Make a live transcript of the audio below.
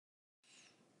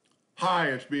Hi,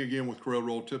 it's me again with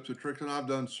Corel tips and tricks, and I've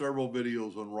done several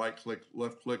videos on right click,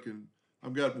 left click, and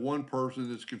I've got one person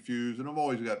that's confused, and I've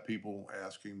always got people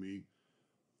asking me.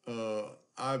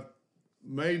 I've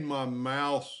made my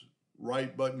mouse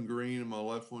right button green and my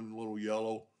left one a little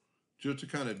yellow, just to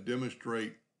kind of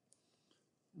demonstrate.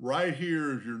 Right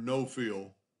here is your no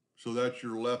fill, so that's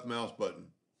your left mouse button.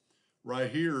 Right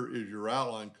here is your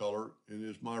outline color, and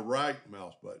it's my right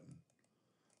mouse button.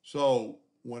 So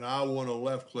when I want to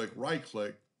left click, right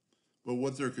click, but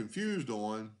what they're confused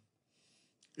on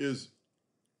is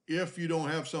if you don't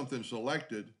have something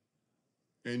selected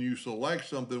and you select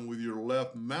something with your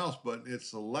left mouse button, it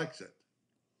selects it.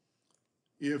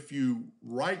 If you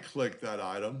right click that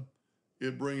item,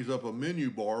 it brings up a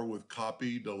menu bar with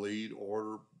copy, delete,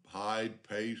 order, hide,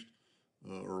 paste,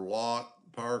 or lock,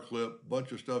 power clip,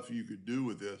 bunch of stuff you could do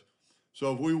with this.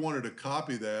 So if we wanted to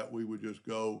copy that, we would just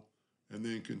go and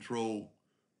then control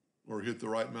or hit the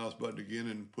right mouse button again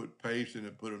and put paste and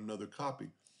it put another copy.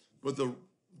 But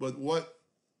what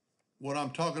I'm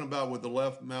talking about with the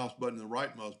left mouse button and the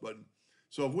right mouse button.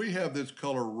 So if we have this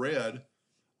color red,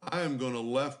 I am going to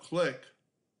left click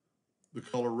the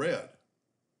color red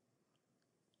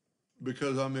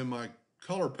because I'm in my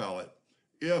color palette.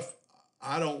 If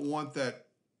I don't want that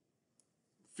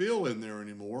fill in there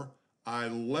anymore, I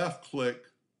left click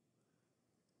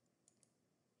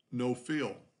no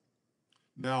fill.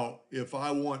 Now, if I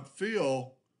want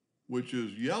fill, which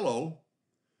is yellow,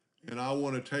 and I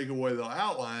want to take away the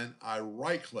outline, I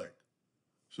right click.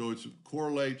 So it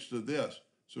correlates to this.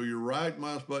 So your right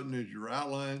mouse button is your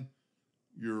outline,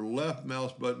 your left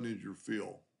mouse button is your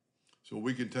fill. So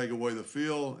we can take away the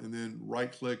fill and then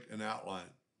right click and outline.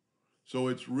 So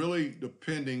it's really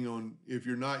depending on if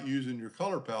you're not using your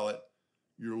color palette,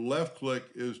 your left click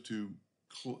is to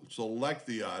select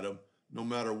the item no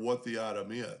matter what the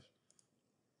item is.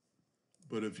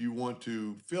 But if you want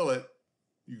to fill it,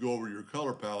 you go over your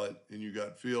color palette and you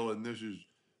got fill, and this is,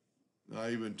 I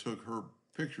even took her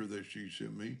picture that she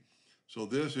sent me. So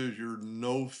this is your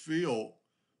no fill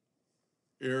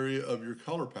area of your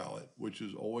color palette, which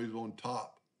is always on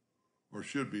top or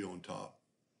should be on top.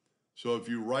 So if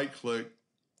you right click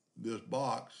this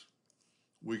box,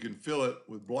 we can fill it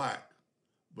with black.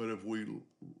 But if we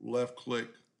left click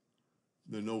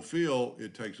the no fill,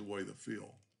 it takes away the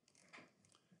fill.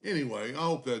 Anyway, I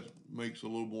hope that makes a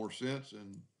little more sense,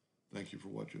 and thank you for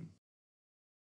watching.